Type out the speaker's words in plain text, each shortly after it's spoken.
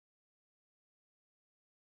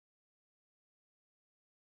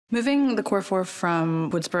Moving the core four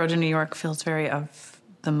from Woodsboro to New York feels very of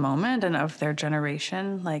the moment and of their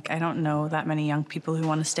generation. Like, I don't know that many young people who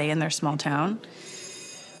want to stay in their small town.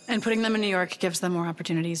 And putting them in New York gives them more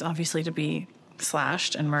opportunities, obviously, to be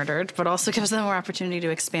slashed and murdered, but also gives them more opportunity to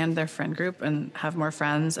expand their friend group and have more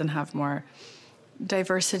friends and have more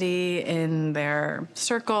diversity in their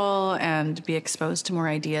circle and be exposed to more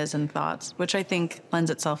ideas and thoughts, which I think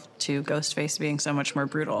lends itself to Ghostface being so much more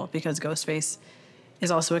brutal, because Ghostface is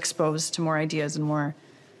also exposed to more ideas and more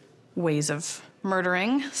ways of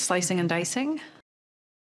murdering, slicing and dicing.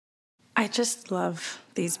 I just love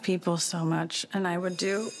these people so much, and I would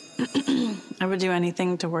do I would do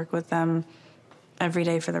anything to work with them every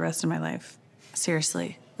day for the rest of my life.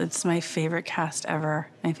 Seriously. It's my favorite cast ever,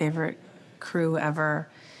 my favorite crew ever.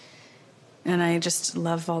 And I just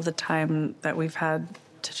love all the time that we've had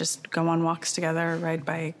to just go on walks together, ride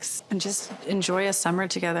bikes, and just enjoy a summer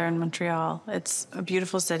together in Montreal. It's a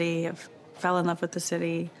beautiful city. I fell in love with the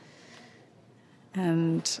city.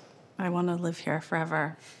 And I want to live here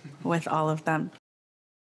forever with all of them.